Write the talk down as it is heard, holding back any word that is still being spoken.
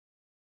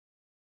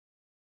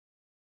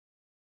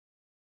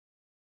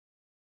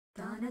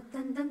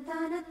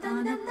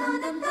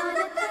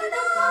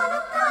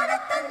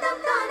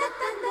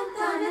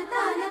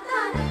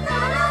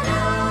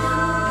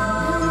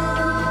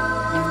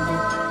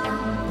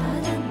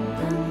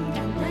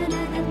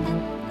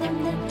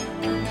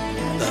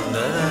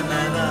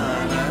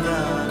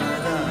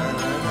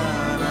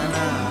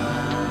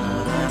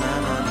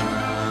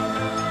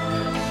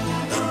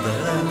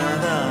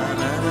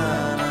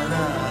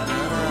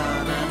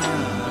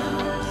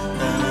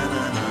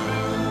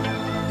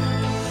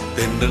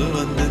தென்றல்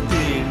வந்து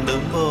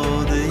தீண்டும்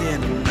போது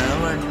என்ன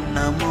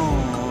வண்ணமோ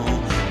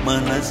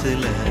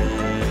மனசுல,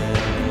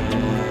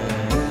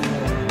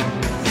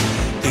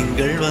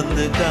 திங்கள்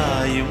வந்து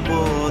காயும்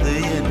போது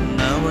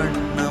என்ன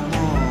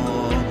வண்ணமோ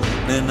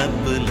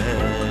நினப்புல,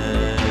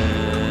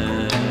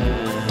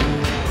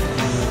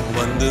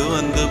 வந்து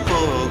வந்து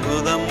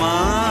போகுதம்மா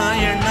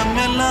எண்ணம்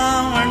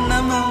எல்லாம்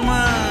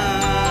வண்ணமம்மா,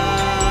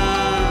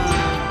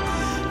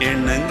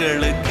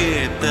 எண்ணங்களுக்கு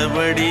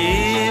ஏத்தபடி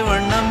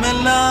வண்ணம்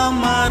எல்லாம்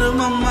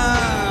மாறுமம்மா,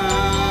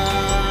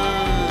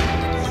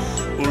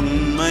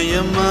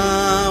 உண்மையம்மா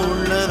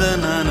உள்ளத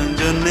நானும்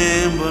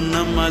சொன்னேன்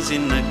பொன்னம்மா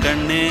சின்ன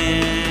கண்ணே,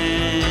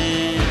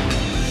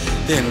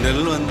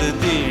 தென்றல் வந்து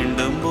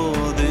தீண்டும்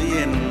போது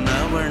என்ன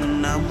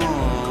வண்ணமோ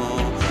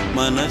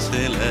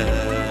மனசுல,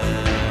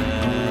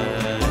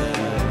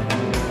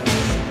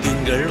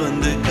 திங்கள்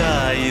வந்து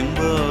காயும்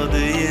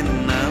போது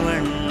என்ன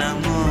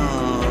வண்ணமோ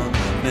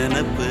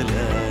நினப்புல.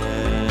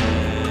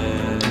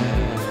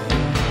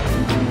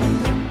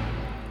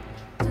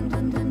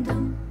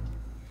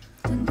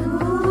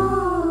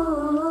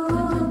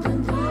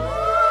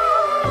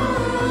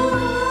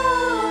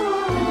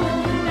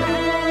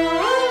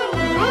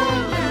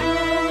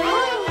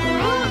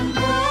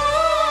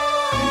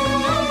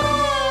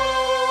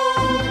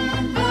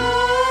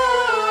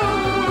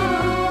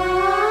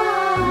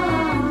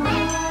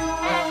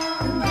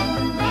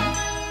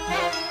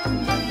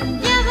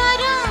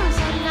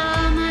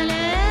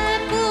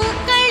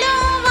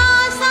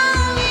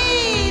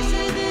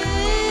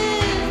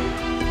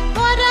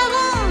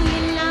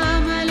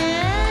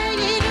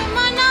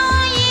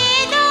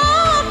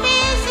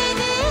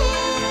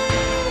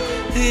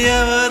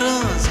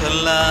 எவரும்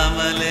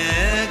சொல்லாமலே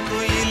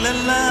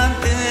குயிலெல்லாம்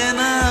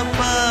தேனா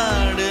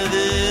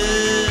பாடுது,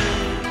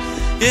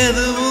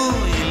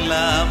 எதுவும்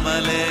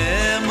இல்லாமலே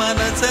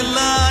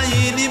மனசெல்லாம்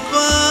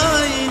இனிப்பா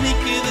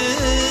இனிக்குது,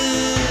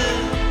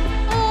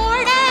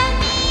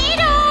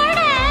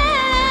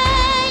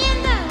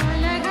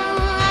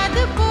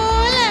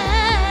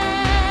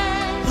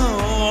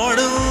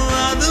 ஓடும்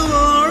அது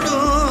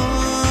ஓடும்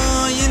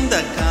இந்த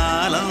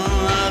காலம்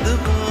அது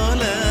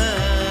போல,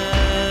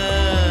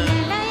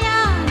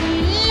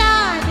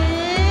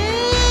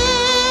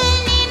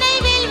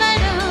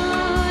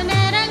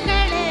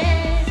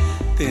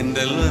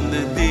 தென்றல் வந்து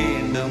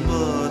தீண்டும்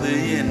போது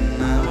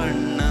என்ன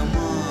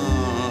வண்ணமோ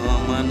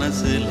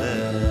மனசுல.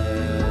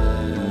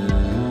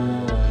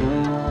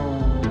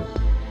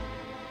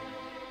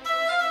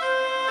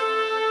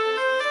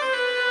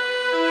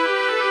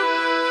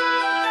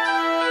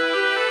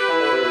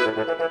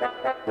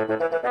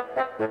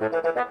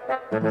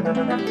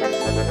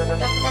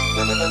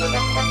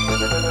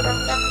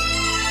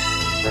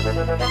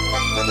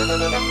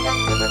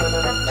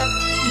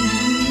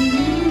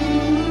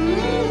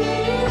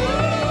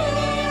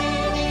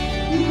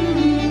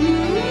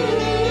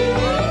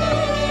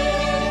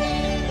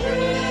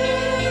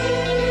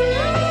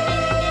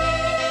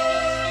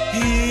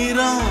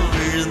 ஈரம்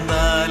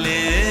விழுந்தாலே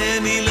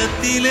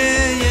நிலத்திலே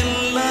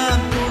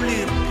எல்லாம்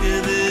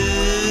துளிர்க்குது,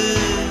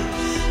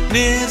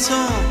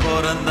 நேசம்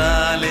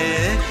பிறந்தாலே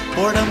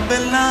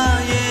உடம்பெல்லாம்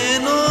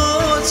ஏனோ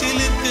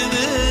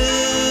சிலிர்க்குது,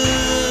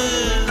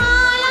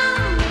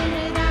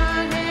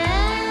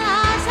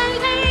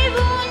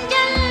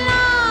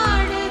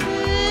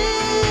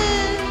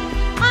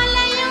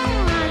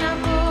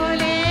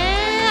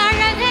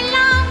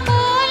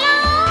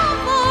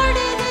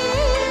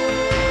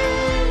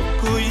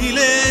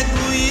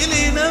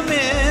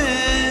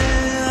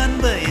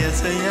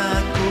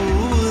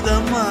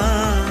 கூதம்மா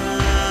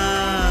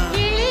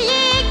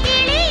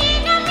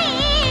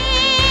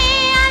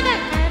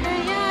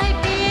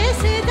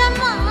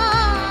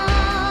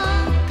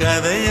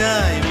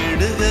கதையாய்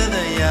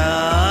விடுகதையாய்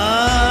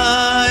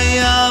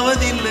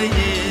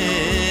ஆவதில்லையே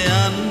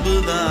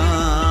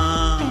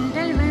அன்புதான்,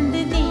 தென்றல்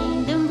வந்து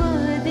தீண்டும்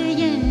போது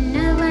என்ன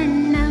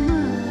வண்ணமோ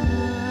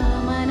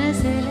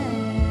மனசுல,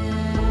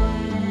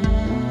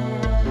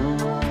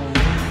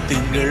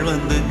 திங்கள்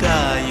வந்து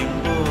காயும்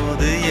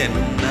போது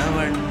என்ன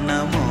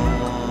வண்ணமோ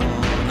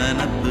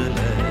நினப்புல,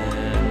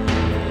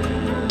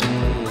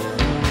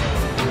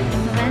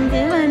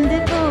 வந்து வந்து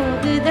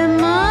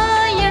போகுதம்மா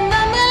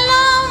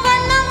எண்ணமெல்லாம்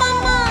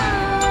வண்ணமம்மா,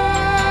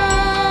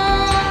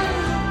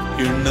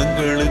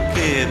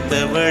 எண்ணங்களுக்கு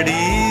ஏத்தபடி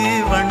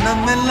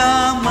வண்ணம்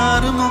எல்லாம்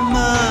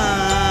மாறுமம்மா,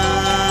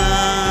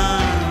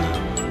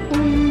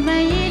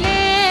 உண்மையிலே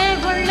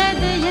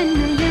உள்ளது என்ன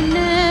என்ன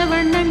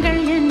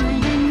வண்ணங்கள் என்ன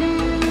என்ன,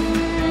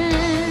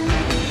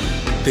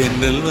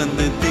 தென்றல்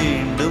வந்து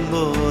தீண்டும்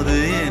போது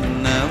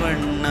என்ன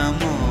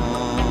வண்ணமோ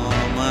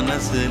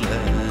மனசுல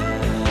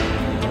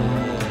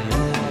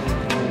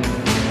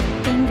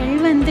திங்கள்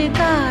வந்து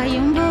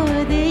காயும்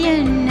போது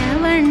என்ன